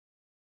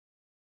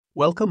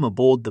Welcome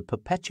aboard the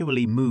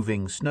perpetually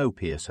moving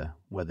Snowpiercer,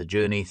 where the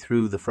journey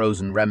through the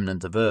frozen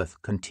remnant of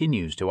Earth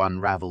continues to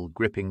unravel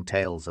gripping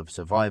tales of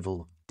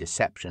survival,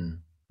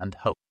 deception, and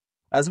hope.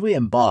 As we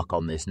embark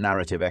on this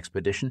narrative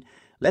expedition,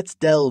 let's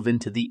delve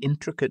into the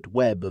intricate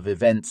web of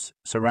events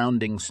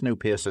surrounding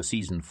Snowpiercer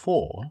Season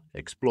 4,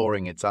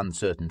 exploring its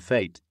uncertain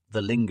fate,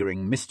 the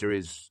lingering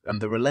mysteries, and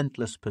the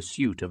relentless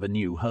pursuit of a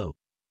new hope.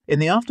 In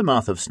the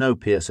aftermath of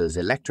Snowpiercer's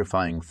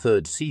electrifying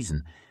third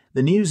season,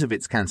 the news of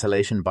its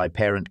cancellation by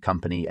parent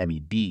company Emmy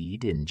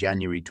Bede in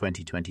January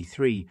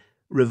 2023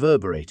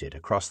 reverberated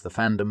across the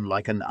fandom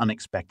like an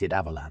unexpected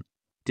avalanche.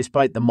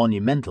 Despite the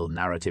monumental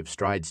narrative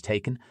strides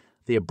taken,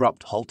 the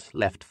abrupt halt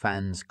left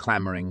fans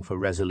clamoring for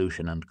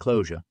resolution and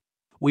closure.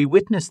 We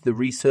witnessed the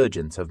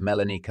resurgence of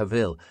Melanie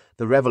Cavill,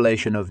 the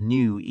revelation of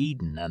New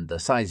Eden, and the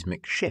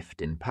seismic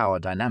shift in power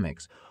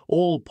dynamics,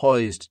 all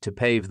poised to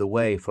pave the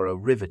way for a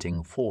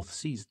riveting fourth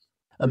season.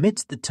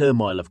 Amidst the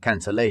turmoil of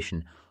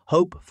cancellation,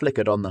 hope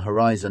flickered on the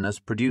horizon as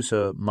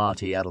producer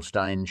Marty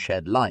Adelstein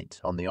shed light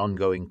on the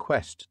ongoing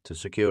quest to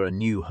secure a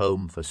new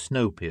home for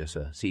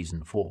Snowpiercer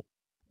Season 4.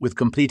 With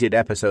completed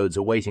episodes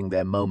awaiting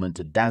their moment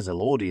to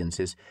dazzle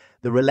audiences,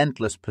 the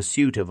relentless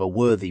pursuit of a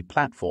worthy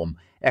platform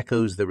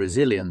echoes the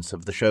resilience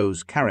of the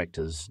show's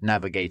characters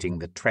navigating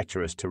the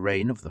treacherous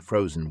terrain of the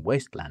frozen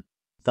wasteland.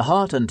 The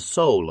heart and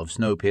soul of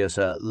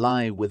Snowpiercer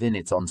lie within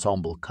its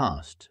ensemble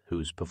cast,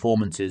 whose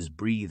performances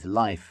breathe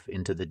life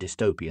into the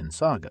dystopian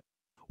saga.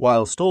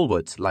 While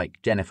stalwarts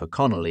like Jennifer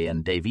Connelly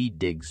and Daveed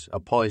Diggs are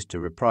poised to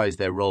reprise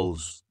their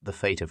roles, the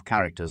fate of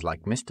characters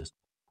like Mr.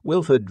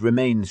 Wilford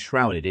remains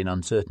shrouded in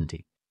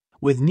uncertainty.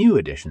 With new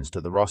additions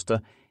to the roster,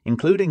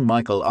 including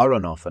Michael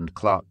Aronoff and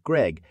Clark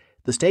Gregg,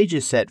 the stage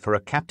is set for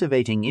a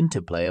captivating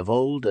interplay of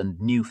old and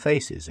new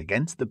faces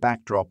against the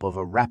backdrop of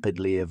a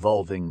rapidly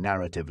evolving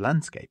narrative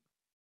landscape.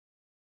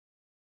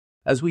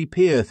 As we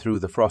peer through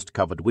the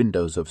frost-covered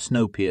windows of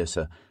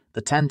Snowpiercer,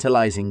 the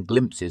tantalizing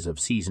glimpses of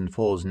Season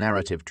 4's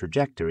narrative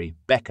trajectory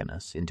beckon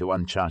us into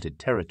uncharted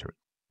territory.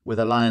 With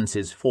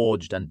alliances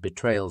forged and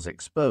betrayals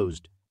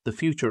exposed, the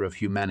future of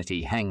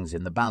humanity hangs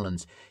in the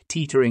balance,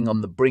 teetering on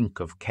the brink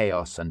of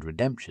chaos and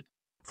redemption.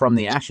 From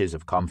the ashes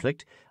of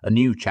conflict, a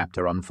new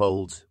chapter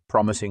unfolds,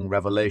 promising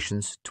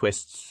revelations,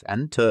 twists,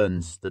 and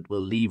turns that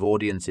will leave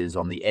audiences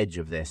on the edge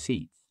of their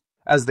seats.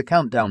 As the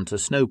countdown to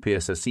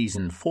Snowpiercer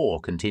Season 4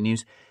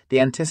 continues, the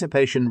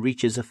anticipation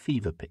reaches a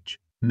fever pitch,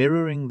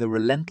 mirroring the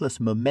relentless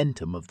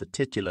momentum of the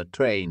titular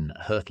train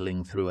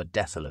hurtling through a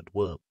desolate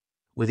world.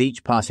 With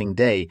each passing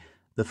day,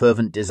 the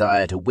fervent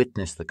desire to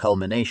witness the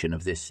culmination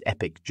of this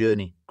epic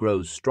journey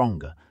grows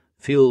stronger,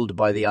 fueled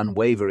by the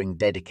unwavering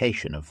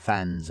dedication of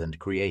fans and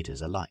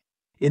creators alike.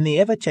 In the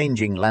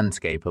ever-changing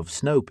landscape of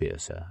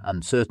Snowpiercer,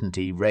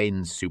 uncertainty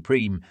reigns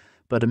supreme,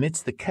 but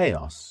amidst the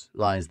chaos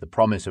lies the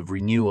promise of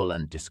renewal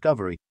and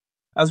discovery.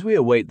 As we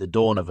await the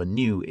dawn of a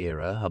new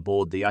era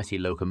aboard the icy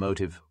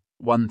locomotive,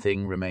 one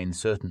thing remains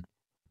certain.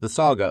 The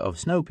saga of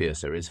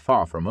Snowpiercer is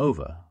far from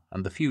over,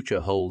 and the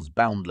future holds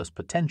boundless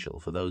potential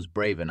for those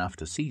brave enough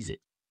to seize it.